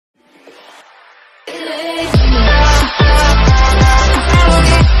Hey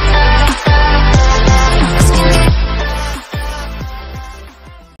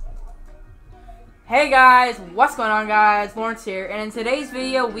guys, what's going on guys? Lawrence here, and in today's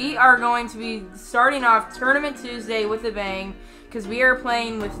video we are going to be starting off Tournament Tuesday with a bang because we are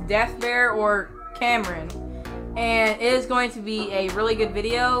playing with Death Bear or Cameron, and it is going to be a really good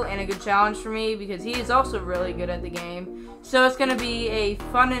video and a good challenge for me because he is also really good at the game. So it's going to be a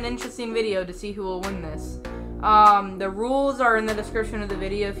fun and interesting video to see who will win this. The rules are in the description of the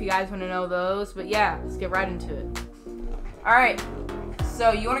video if you guys want to know those, but yeah, let's get right into it. Alright,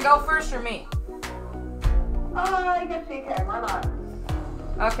 so you want to go first or me? I guess you can, why not?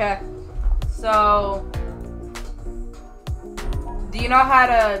 Okay, so do you know how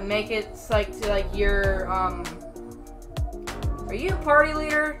to make it to your are you a party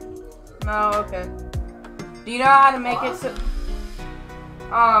leader? No, okay. Do you know how to make it so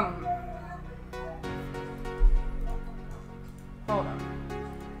hold on.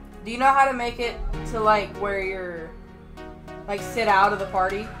 Do you know how to make it to where you're sit out of the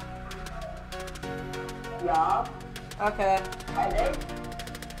party? Yeah. Okay. I think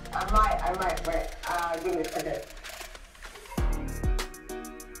I might, wait, give me a second.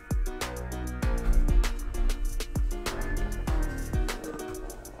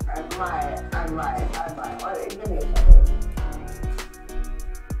 I might, wait, give me a second.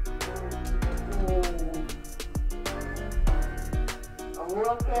 I'm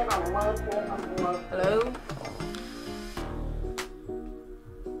looking. Hello?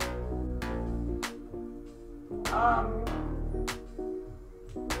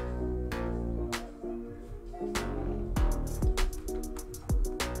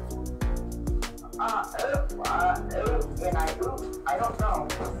 I don't know.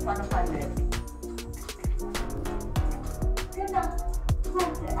 I'm trying to find it. Get the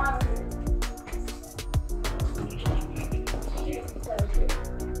bullshit out of here. Shit.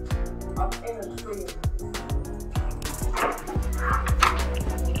 I'm in the stream.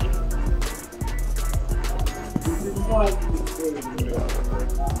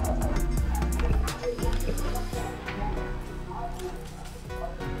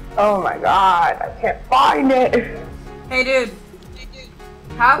 Oh my god, I can't find it. Hey dude.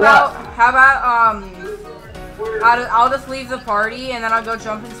 How about I'll just leave the party and then I'll go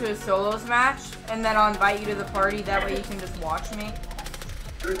jump into a solos match and then I'll invite you to the party, that way you can just watch me.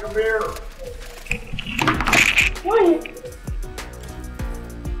 Drink a beer. What?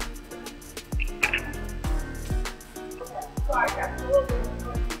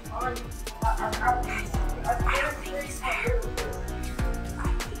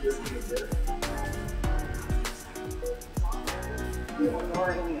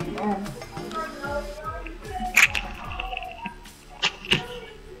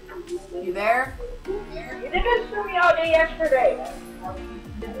 You there? You didn't show me all day yesterday.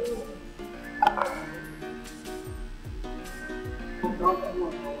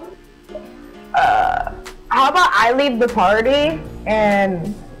 How about I leave the party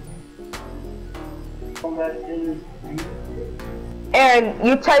and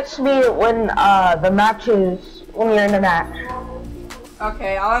you text me when the match is, when you're in the match.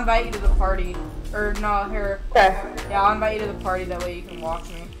 Okay, I'll invite you to the party. Or no, here. Okay. Yeah, I'll invite you to the party, that way you can watch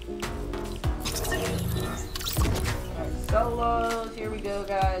me. Alright, solos, here we go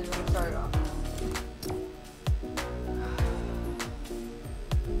guys, we're gonna start it off.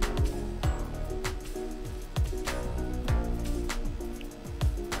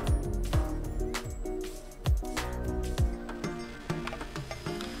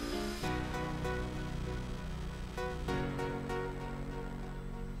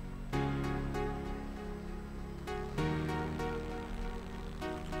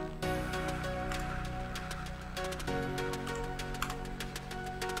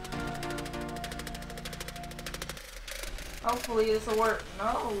 Hopefully this will work.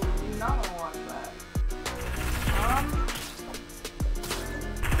 No, do not want to watch that.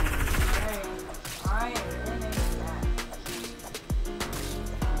 I am in a match.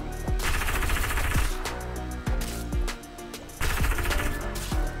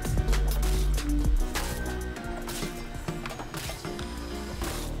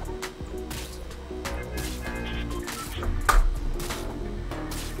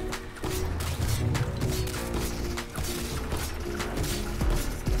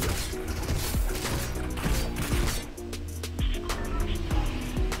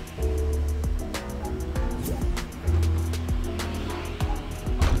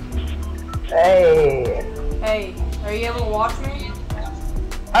 Hey. Hey, are you able to watch me?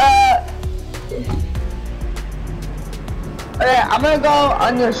 Okay, I'm gonna go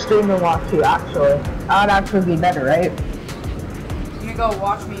on your stream and watch you, actually. That would actually be better, right? You're gonna go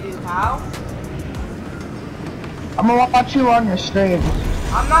watch me do how? I'm gonna watch you on your stream.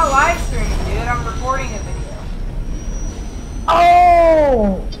 I'm not live streaming, dude. I'm recording a video.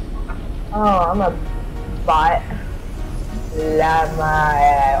 Oh! Oh, I'm a bot.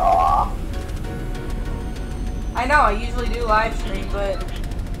 I know, I usually do live stream, but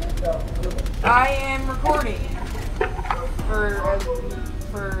I am recording for a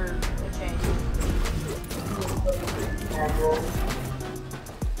change.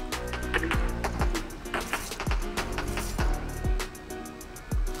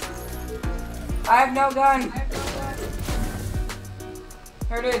 I have no gun.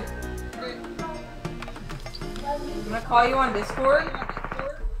 Here, dude. I'm gonna call you on Discord.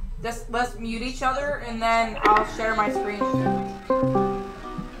 Just let's mute each other, and then I'll share my screen.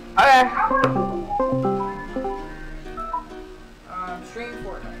 Okay. Stream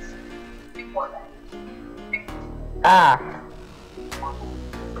Fortnite. Ah.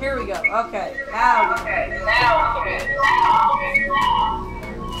 Here we go. Okay. Now.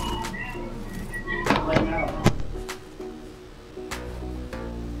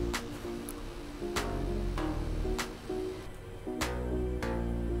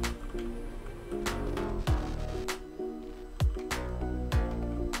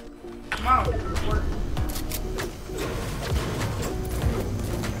 Come on. Work.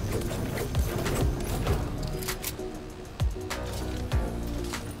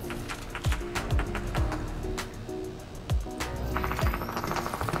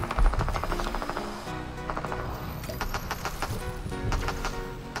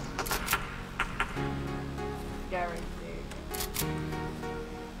 Yeah, right there.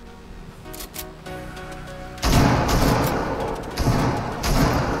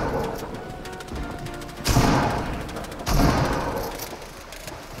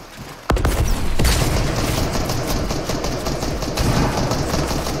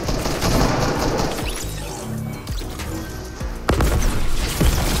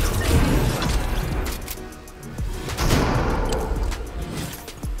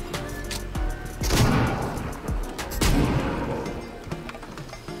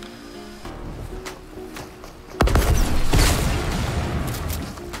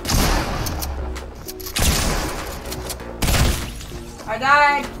 I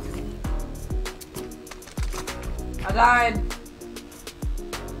died.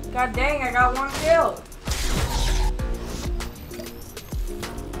 God dang, I got 1 kill.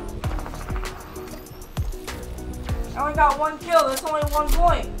 I only got 1 kill. That's only 1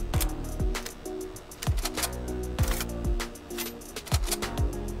 point.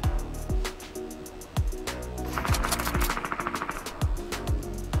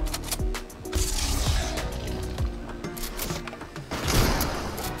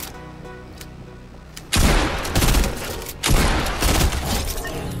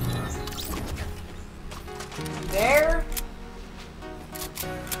 There.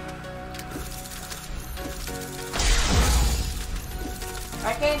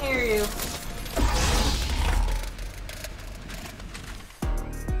 I can't hear you.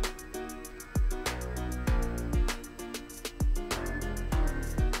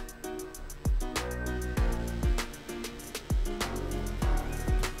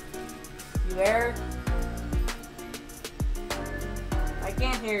 You there? I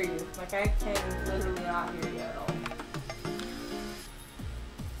can't hear you. Like, I can literally not hear you at all.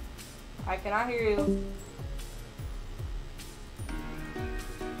 I cannot hear you.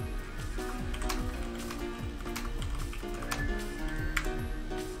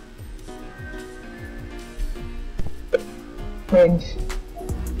 Pigs.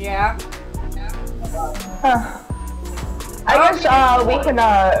 Yeah. I guess we can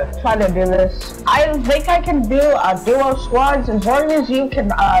try to do this. I think I can do duo squads as long as you can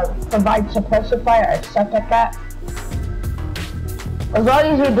provide suppressive fire and stuff like that. As long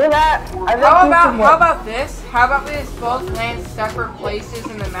as you do that, I think how about this? How about we just both land separate places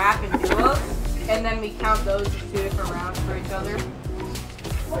in the map in duos, and then we count those as 2 different rounds for each other?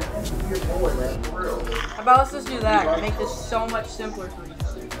 How about let's just do that and make this so much simpler for each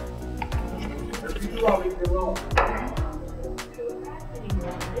other?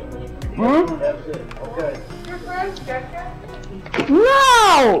 Hmm? That's it. Okay.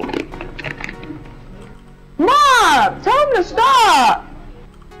 No! Mom! Tell him to stop!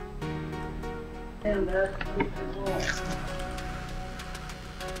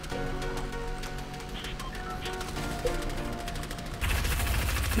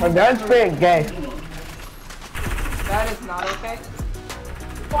 Well, that's pretty gay. That is not okay.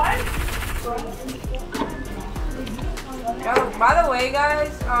 What? By the way,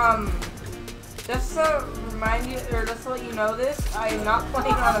 guys, just to remind you, or just to let you know this, I am not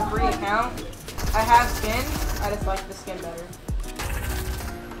playing on a free account. I have skins. I just like the skin better.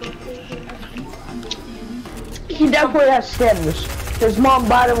 He definitely has skins. His mom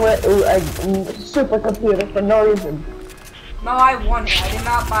bought him with a supercomputer for no reason. No, I won it. I did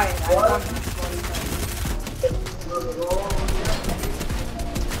not buy it. I won it.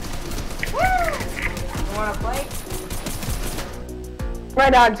 You wanna play? My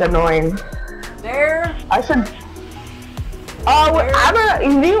dog's annoying. There. I should.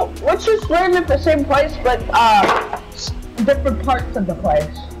 Let's just land at the same place, but different parts of the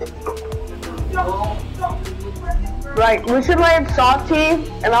place. Right, we should land salty,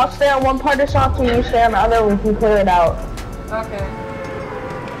 and I'll stay on one part of salty, you stay on the other, we can clear it out. Okay.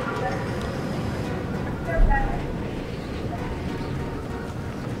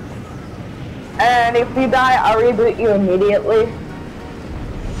 And if you die, I'll reboot you immediately.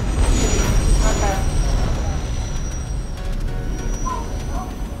 Okay.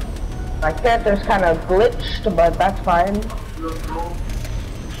 My character's kind of glitched, but that's fine.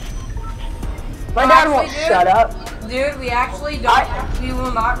 My dad won't shut up. Dude, we actually don't. We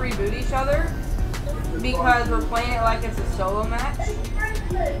will not reboot each other because we're playing it like it's a solo match.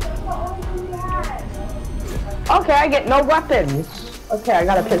 Okay, I get no weapons. Okay, I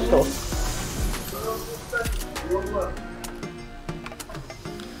got a pistol.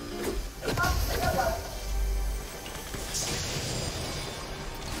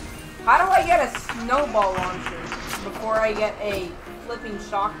 How do I get a snowball launcher before I get a flipping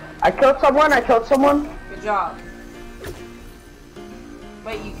shotgun? I killed someone. Good job.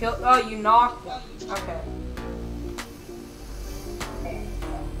 Wait, you killed? Oh, you knocked him. Okay.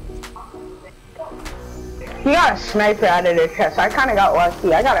 He got a sniper out of their chest. I kind of got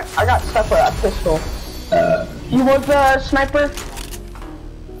lucky. I got stuck with a pistol. You want the sniper?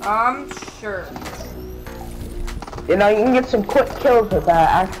 Sure. You know, you can get some quick kills with that,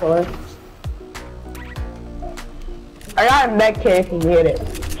 actually. I got a med kit if you need it.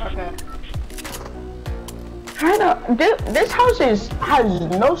 Okay. Dude, this house has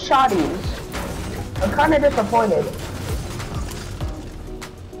no shotties. I'm kind of disappointed.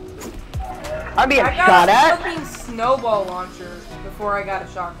 I'm being shot at. I got a fucking snowball launcher before I got a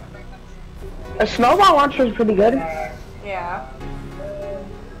shotgun. A snowball launcher is pretty good. Yeah.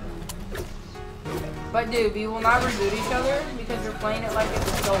 But dude, we will not reboot each other because we're playing it like it's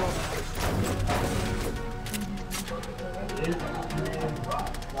a solo match.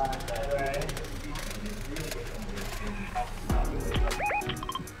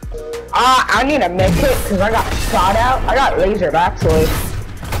 I need a med kit because I got shot out. I got lasered actually.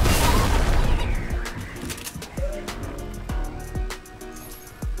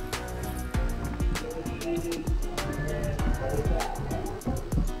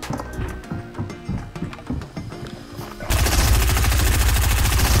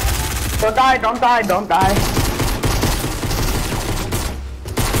 Don't die, don't die, don't die.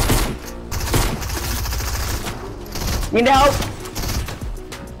 Need help?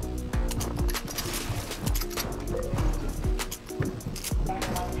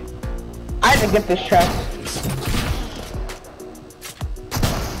 I had to get this chest.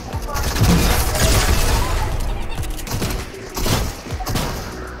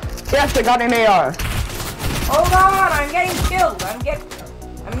 Yes, I got an AR. Hold on, I'm getting killed. I'm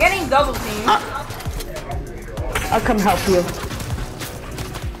getting double teamed. I'll come help you.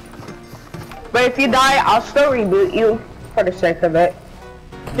 But if you die, I'll still reboot you for the sake of it.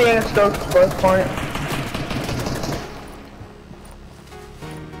 Being a stoked point.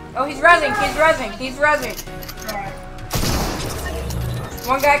 Oh, he's rezzing, he's rezzing.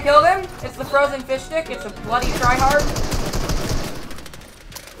 One guy killed him. It's the frozen fish stick. It's a bloody tryhard.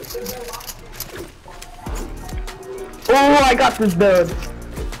 Oh, I got this build.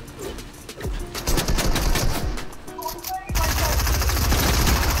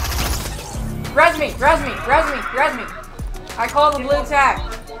 Res me. I call the blue tack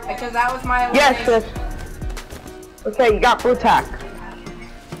because that was my elimination. Yes. Okay, you got blue tack.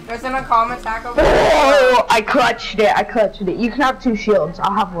 There's an uncommon attack over there. Oh, I clutched it. You can have 2 shields.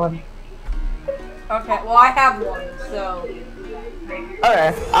 I'll have 1. Okay, well I have 1, so.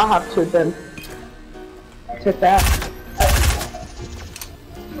 Okay, I'll have 2 then. Take that.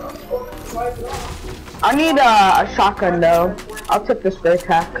 I need a shotgun though. I'll take the spray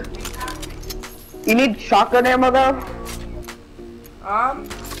tack. You need shotgun ammo though?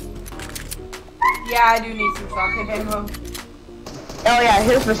 Yeah, I do need some shotgun ammo. Oh yeah,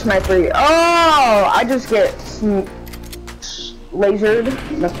 here's the sniper. Oh, I just get lasered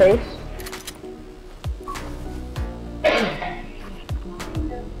in the face.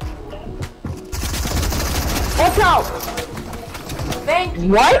 Watch out! Thank you.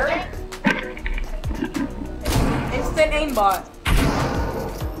 What? Sir. Instant aimbot.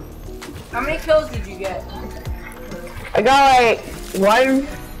 How many kills did you get? I got like 1.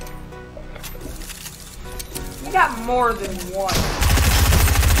 You got more than 1.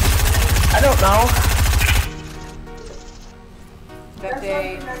 I don't know. That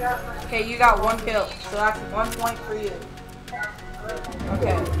day. Okay, you got 1 kill, so that's 1 point for you.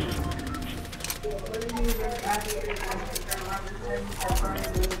 Okay.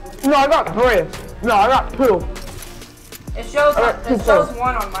 No, I got 3. No, I got 2. It shows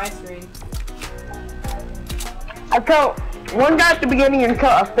 1 on my screen. I killed 1 guy at the beginning and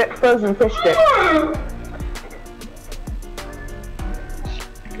killed a frozen fish stick.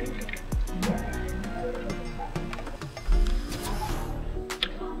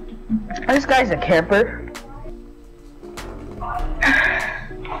 This guy's a camper.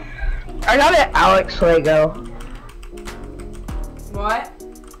 I got an Alex Lego. What?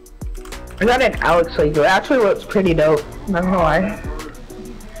 I got an Alex Lego. It actually looks pretty dope. Not gonna lie.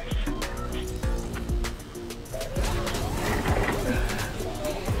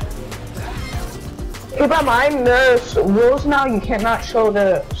 Keep in mind, there's rules now. You cannot show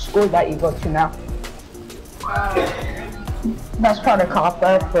the school that you go to now. That's part of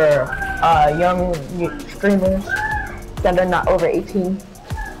COPPA for young streamers that are not over 18.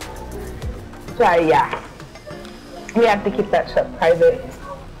 So yeah, we have to keep that stuff private.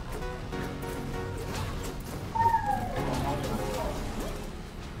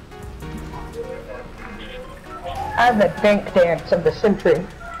 I have the dank dance of the century.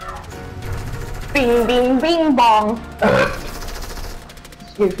 Bing, bing, bing, bong.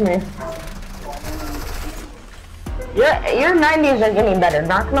 Excuse me. Your 90s are getting better,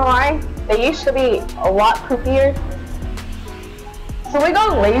 not gonna lie. They used to be a lot poopier. So we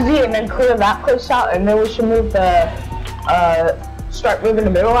go lazy and then clear that place out, and then we should move the, start moving the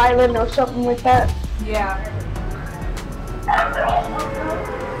middle island or something like that. Yeah.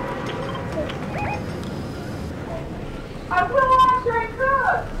 I put on straight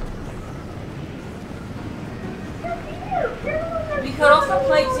cut. We could also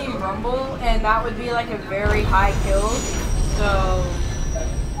play Team Rumble, and that would be like a very high kill. So,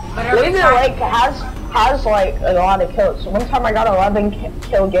 but every time Lake has like a lot of kills. One time I got 11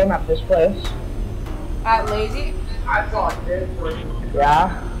 kill game at this place. At Lazy.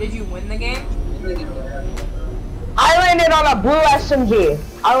 Yeah. Did you win the game? I landed on a blue SMG.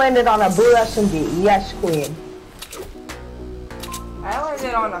 I landed on a blue SMG. Yes, queen. I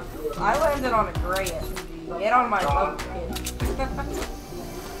landed on a gray SMG. Get on my level, kid.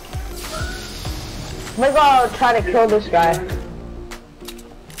 Maybe I'll try to kill this guy.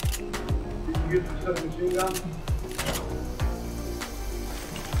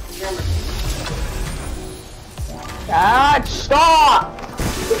 God, stop!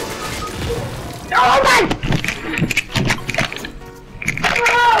 Oh my!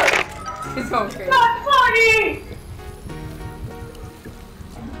 It's going crazy. Not funny!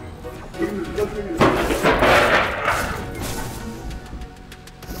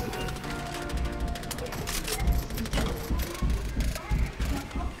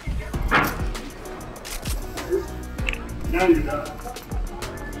 Now you're done.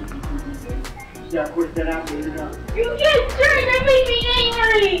 You gotta quit that out when you're done. You just turned to make me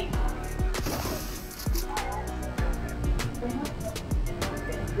angry!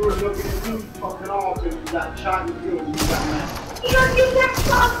 You were looking at me fucking off and you got shot in the field and you got mad. You don't get that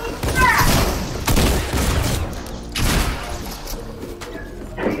fucking crap!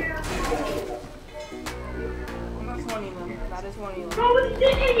 That's one email. That is one email. Nobody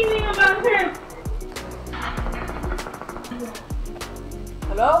did anything about him!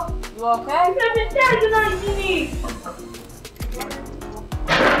 Hello? You okay? You got the tag tonight, you need!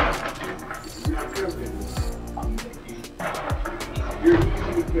 You're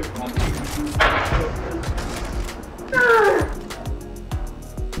easy to pick on.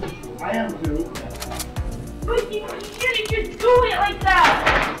 I am too. But you shouldn't just do it like that!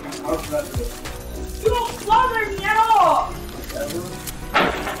 How's that do? You don't bother me at all! Ever?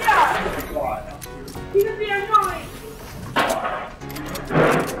 Yeah! Why? Because they're annoying!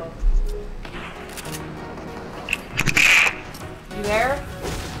 You there?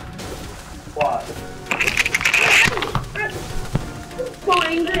 Why? I'm so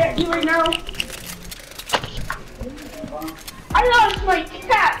angry at you right now. I lost my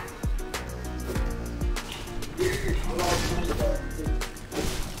cat!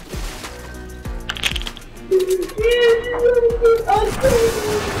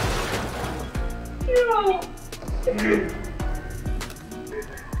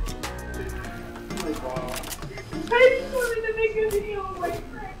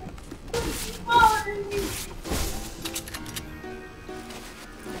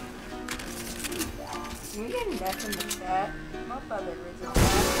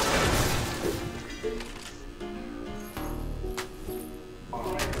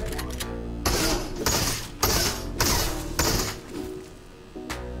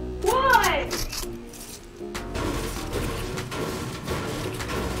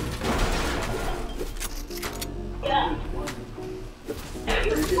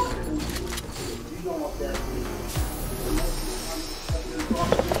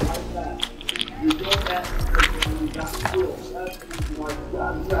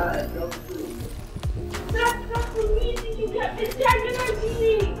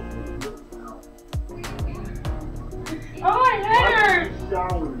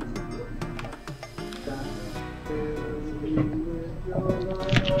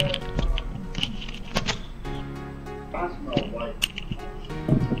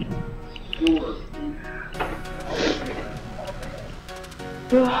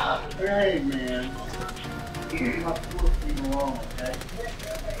 Hey man, you're not supposed to be alone, okay?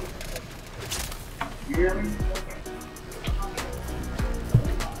 You hear me?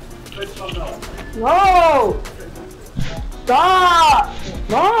 Say something else. No! Stop!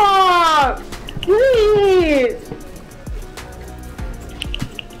 Stop! Please!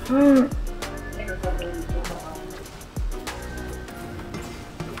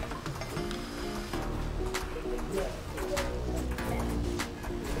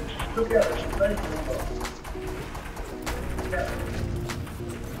 Together, thank you.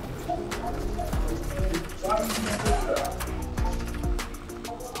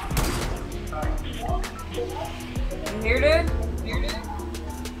 You hear, dude?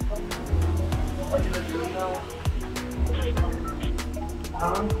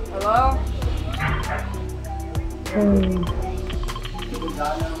 Hello?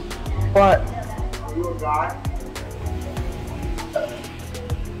 What? Are you a guy?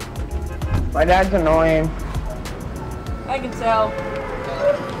 My dad's annoying. I can tell.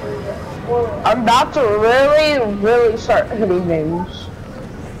 I'm about to really start hitting things.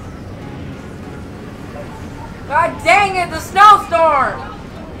 God dang it, the snowstorm!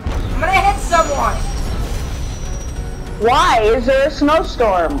 I'm gonna hit someone! Why is there a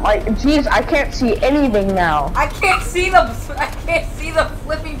snowstorm? Like, geez, I can't see anything now. I can't see the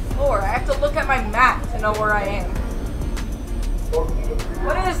flipping floor. I have to look at my map to know where I am.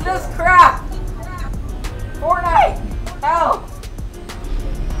 What is this crap? Fortnite! Help!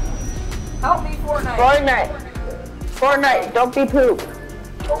 Help me, Fortnite! Fortnite, don't be poop.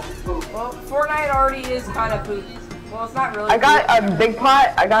 Well, Fortnite already is kind of poop. Well, it's not really I got poop. a big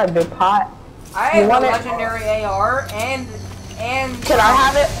pot. I I have a want it? legendary AR and Can I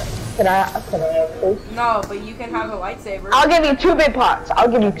have it? Can I have it? No, but you can have a lightsaber. I'll give you 2 big pots.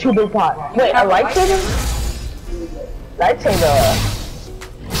 Wait, a lightsaber? Lightsaber.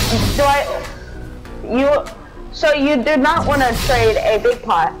 So you do not want to trade a big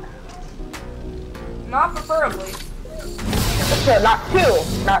pot? Not preferably. So not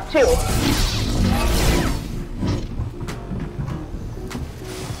two.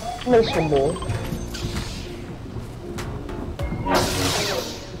 Miserable.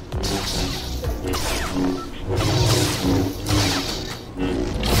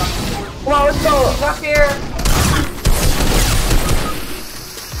 Come on, let's go. Up here.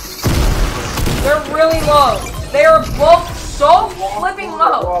 They're really low. They are both so flipping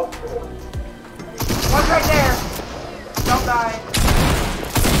low. One's right there. Don't die.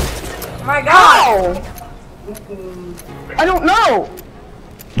 Oh my god! Ow! I don't know.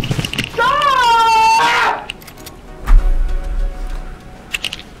 Stop!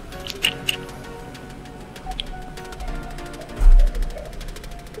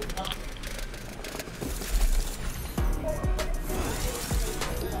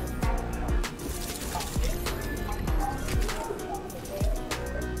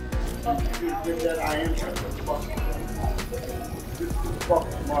 That I am trying to fuck. This is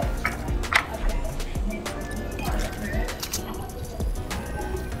fucking much.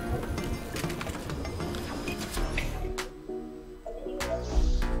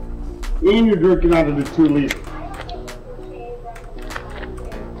 And you're drinking out of the 2 liter.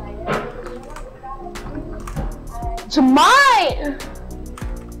 It's mine!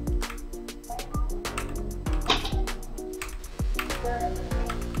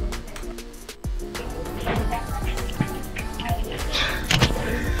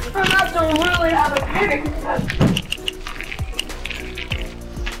 I'm not to really have a panic attack.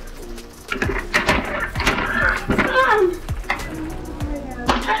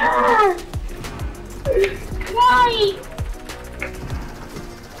 Why?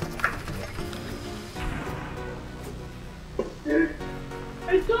 I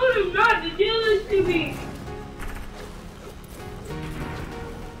told him not to do this to me.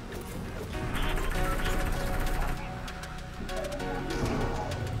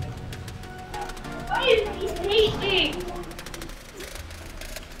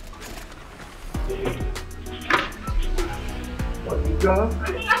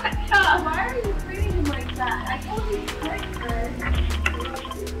 Why are you treating him like that? I told you to break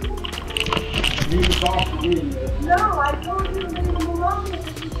He was off the meeting. No, I told you to leave him alone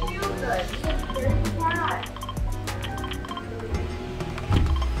because you feel good. He's a scaredy cat.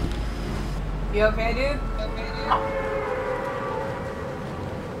 You okay, dude?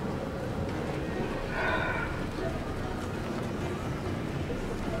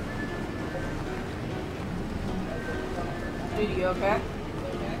 Dude, you okay?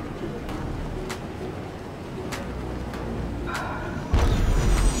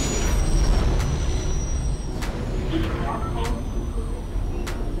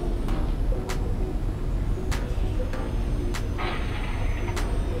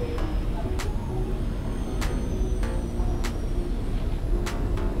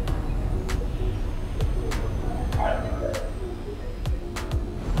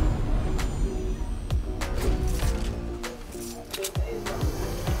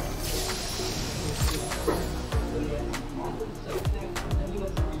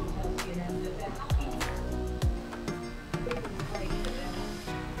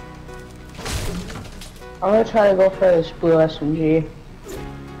 I'm gonna try to go for this blue SMG.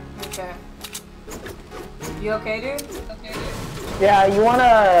 Okay. You okay, dude? Yeah, you want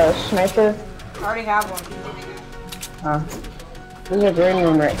a sniper? I already have one. There's a green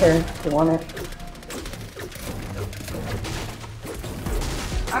one right here. If you want it?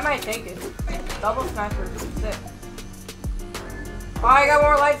 I might take it. Double sniper, sick. Oh, I got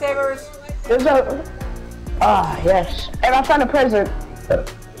more lightsabers. There's a. Yes. And I found a present. So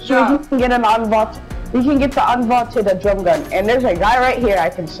Yeah. we can get an unvault. We can get the unvaulted drum gun. And there's a guy right here I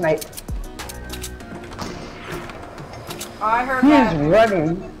can snipe. Oh, I heard He's that.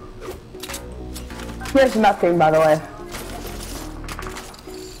 running. Here's nothing, by the way.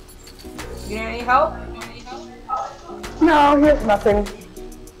 You need any help? No, here's nothing.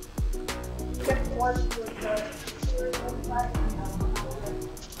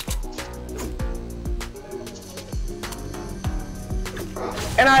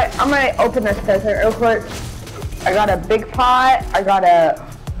 And I'm gonna open this present real quick. I got a big pot. I got a.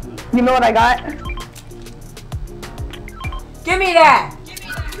 You know what I got? Give me that!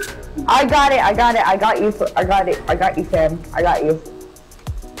 I got it. I got it. I got you. I got it. I got you, Sam. I got you.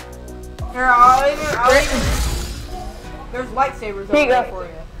 Here, I'll even. There's lightsabers over Here you there go. for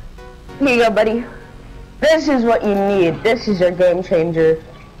you. Here you go, buddy. This is what you need. This is your game changer.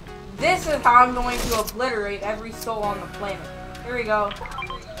 This is how I'm going to obliterate every soul on the planet. Here we go.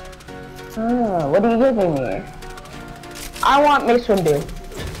 Oh, what are you giving me? I want Mace Windu.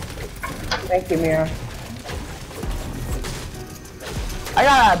 Thank you, Mira. I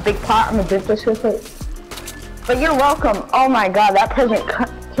got a big pot. I'm gonna drink this real quick. But you're welcome. Oh my god, that present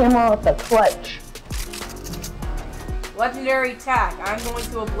came on with a clutch. Legendary attack. I'm going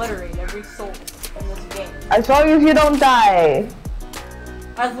to obliterate every soul in this game. As long as you don't die.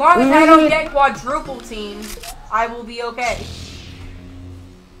 As long as I don't get quadruple teamed, I will be okay.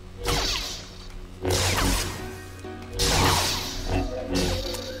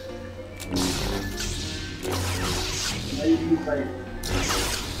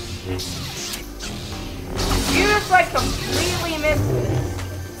 You just like completely missed it.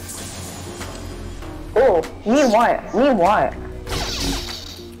 Oh, me what? Me what?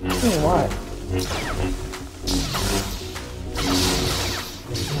 Me what?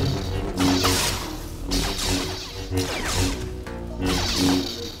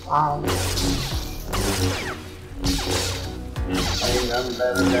 Wow. I ain't nothing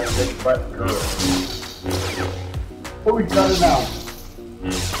better than a big butt girl. What we got it now?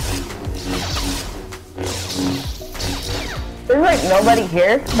 There's like nobody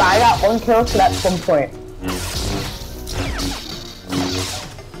here, but I got 1 kill, so that's 1 point.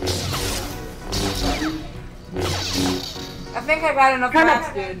 I think I got enough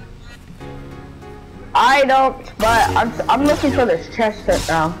rats, dude. I don't, but I'm looking for this chest right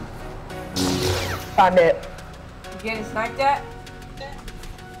now. Found it. You getting sniped at?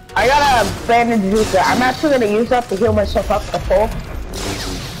 I got a bandage juicer. I'm actually gonna use that to heal myself up to full.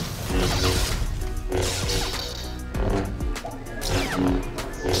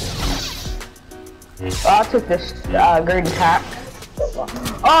 I'll take this green tack.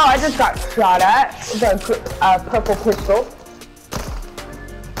 Oh, I just got shot at. The purple pistol.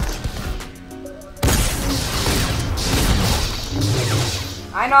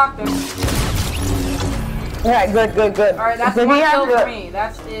 I knocked him. Yeah, good. Alright, that's Did 1 he have kill the- for me.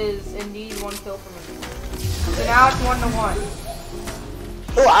 That is indeed 1 kill for me. So now it's 1 to 1.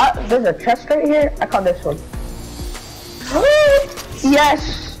 Oh, there's a chest right here. I call this one.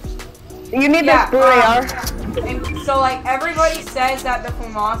 Yes. You need Yeah, this blue AR. And so, like, everybody says that the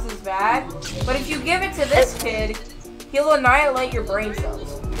FAMAS is bad, but if you give it to this kid, he'll annihilate your brain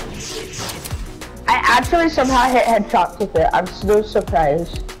cells. I actually somehow hit headshots with it. I'm still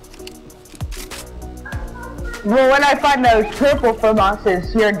surprised. Well, when I find those purple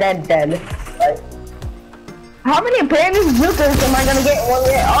FAMASes, you're dead. Like, how many bazookas am I gonna get in one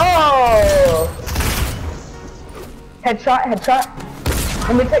minute? Oh! Headshot.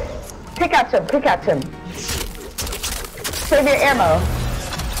 Let me pick at him. Save your ammo.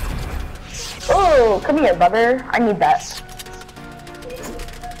 Oh, come here, brother. I need that.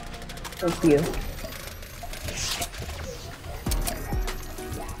 Thank you.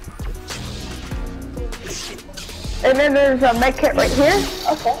 And then there's a med kit right here.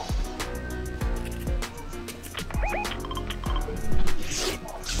 Okay.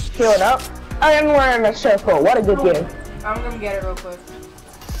 Healing up. I am wearing a circle. What a good game. I'm gonna get it real quick.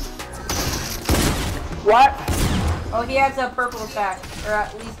 What? Oh, he has a purple attack. Or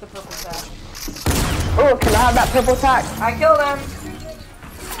at least a purple attack. Oh, can I have that purple attack? I killed him.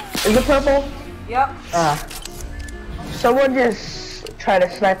 Is it purple? Yep. Someone just tried to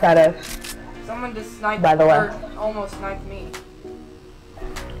snipe at us. Someone just sniped, by the way. Or almost sniped me.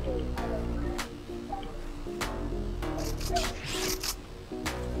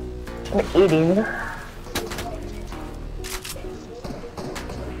 I'm eating.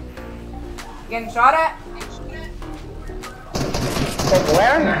 Getting shot at? From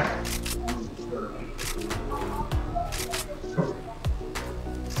where?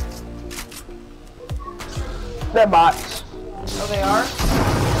 They're bots. Oh, they are?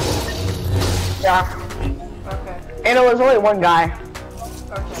 Yeah. Okay. And it was only one guy.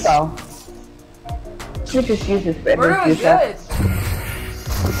 Okay. So. We just use this bit. We're doing good.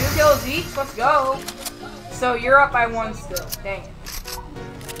 2 kills each, let's go. So you're up by 1 still. Dang it.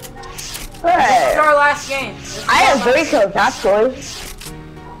 Hey. This is our last game. I have 3 kills, actually.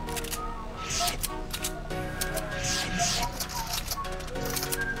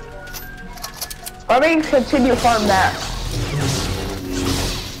 Let me continue farm that.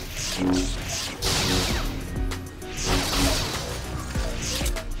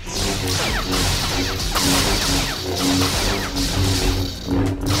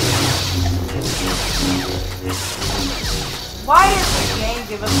 Why does this game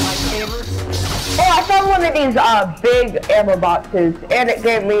give us lightsabers? Oh, I found one of these big ammo boxes, and it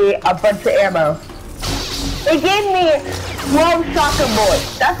gave me a bunch of ammo. It gave me 12 shotgun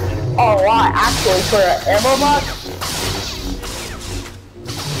bullets. That's a lot, actually, for an ammo box.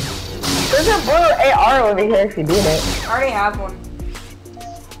 There's a blue AR over here if you need it. I already have one.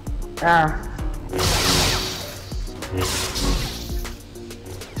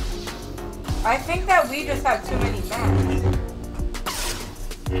 I think that we just have too many maps.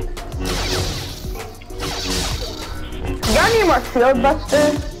 You got any more shield buster?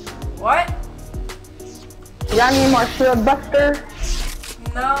 What? You got any more shield buster?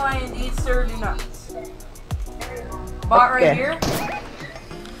 No, I indeed, sir, do not. Bot right here?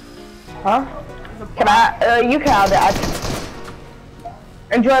 Huh? Can I, you can have it.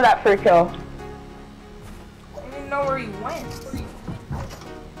 Enjoy that free kill. I didn't even know where he went.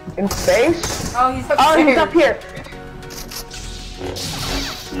 In space? Oh, he's up Oh, there. he's up here.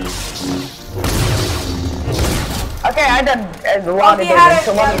 Okay, I done a lot of damage.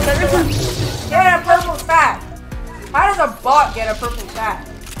 He had a purple tag. How does a bot get a purple tag?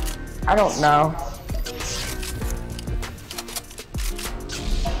 I don't know.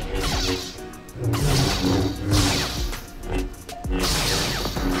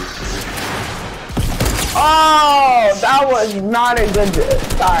 Oh, that was not a good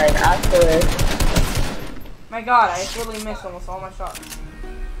sign, actually. My god, I totally missed almost all my shots.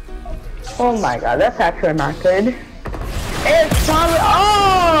 Oh my god, that's actually not good. It's probably.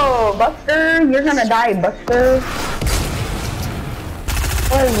 Oh, Buster, you're gonna die, Buster.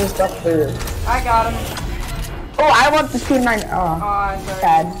 What is this, Buster? I got him. Oh, I want the T9. Oh, I'm sorry.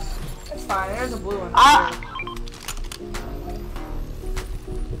 sad. It's fine. There's a blue one.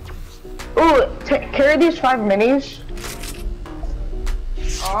 Ooh, carry these 5 minis.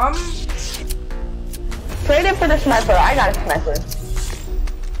 Trade it for the sniper. I got a sniper.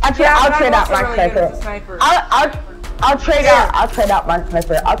 Actually, Yeah, I'll trade out my really sniper. I'll trade out. I'll trade out my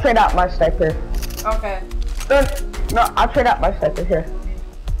sniper. I'll trade out my sniper. Okay. No, I'll trade out my sniper here.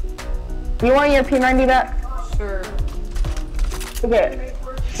 Do you want your P90 back? Sure. Okay.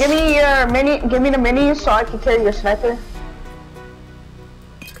 Give me your mini. Give me the minis so I can carry your sniper.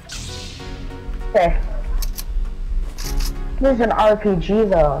 Okay. There's an RPG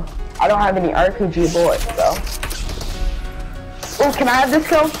though. I don't have any RPG bullets though. Oh, can I have this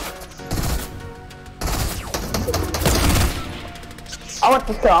kill? want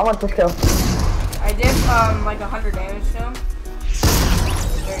this kill. I want this kill. I did like 100 damage to him.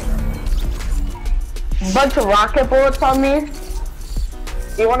 Bunch of rocket bullets on me.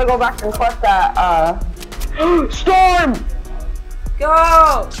 You want to go back and collect that? Storm. Go!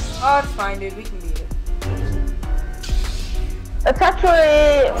 Oh, it's fine, dude. We can beat it. It's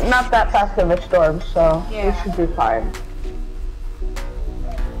actually not that fast of a storm, so Yeah. we should be fine.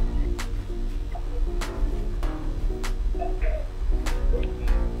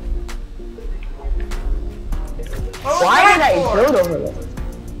 What was Why that did I for? build over there?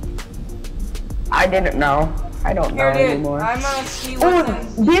 I didn't know. I don't know Here, dude. anymore. I'm gonna see what's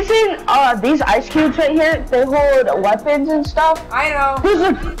in. These ice cubes right here, they hold weapons and stuff. I know.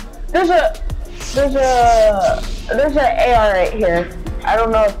 There's an AR right here. I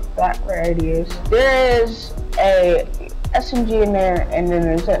don't know if that rarity is. There is a SMG in there, and then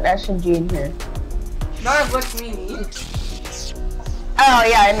there's an SMG in here. None of which we need. Oh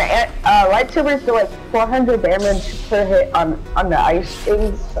yeah, and the lightsabers do like 400 damage per hit on the ice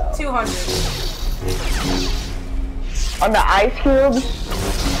things. So. 200. On the ice cubes.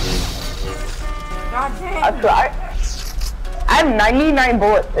 God damn. I have 99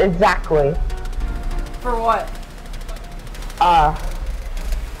 bullets exactly. For what?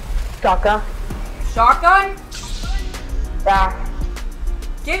 Shotgun. Shotgun? Yeah.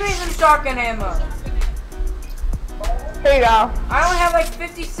 Give me some shotgun ammo. Here you go. I only have like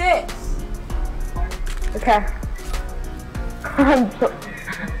 56. Okay.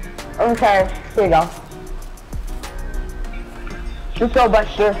 Okay, here you go. Let's go,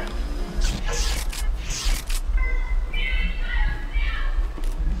 Buster.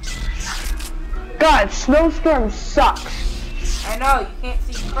 God, snowstorm sucks. I know, you can't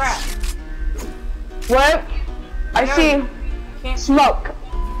see crap. What? I know, see you can't smoke.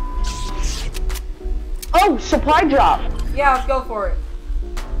 Oh, supply drop. Yeah, let's go for it.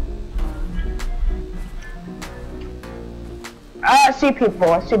 I see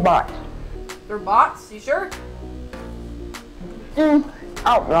people. I see bots. They're bots? You sure? I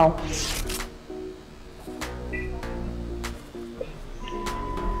don't know.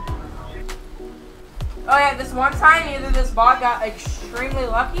 Oh yeah, this one time either this bot got extremely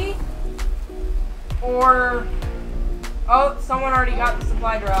lucky or oh, someone already got the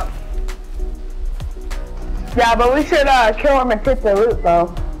supply drop. Yeah, but we should kill him and take the loot though.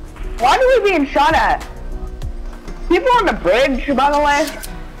 Why are we being shot at? People on the bridge, by the way.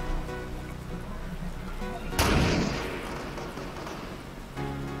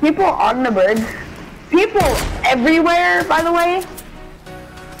 People on the bridge. People everywhere, by the way.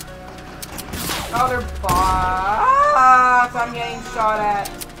 Oh, they're bots. I'm getting shot at.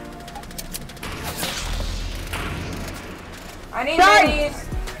 I need Guys,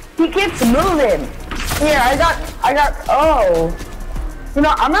 minis. he keeps moving. Here, I got, oh. You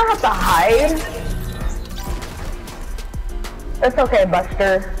know, I'm gonna have to hide. It's okay,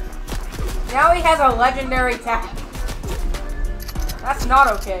 Buster. Now he has a legendary tactic. That's not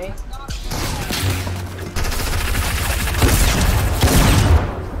okay.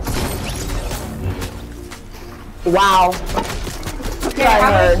 Wow. Okay,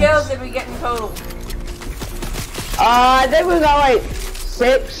 how many kills did we get in total? I think we got like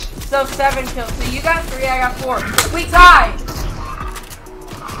 6. So 7 kills. So you got 3, I got 4. We tied!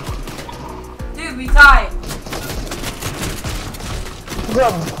 Dude, we tied.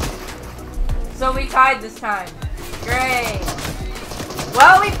 Good. So we tied this time. Great.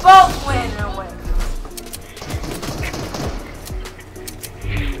 Well, we both win in a way.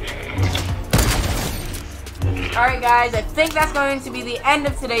 Alright guys, I think that's going to be the end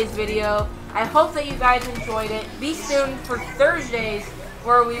of today's video. I hope that you guys enjoyed it. Be tuned for Thursdays,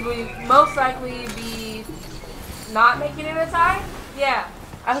 where we will most likely be not making it a tie. Yeah.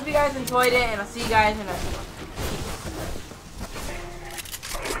 I hope you guys enjoyed it, and I'll see you guys in the next one.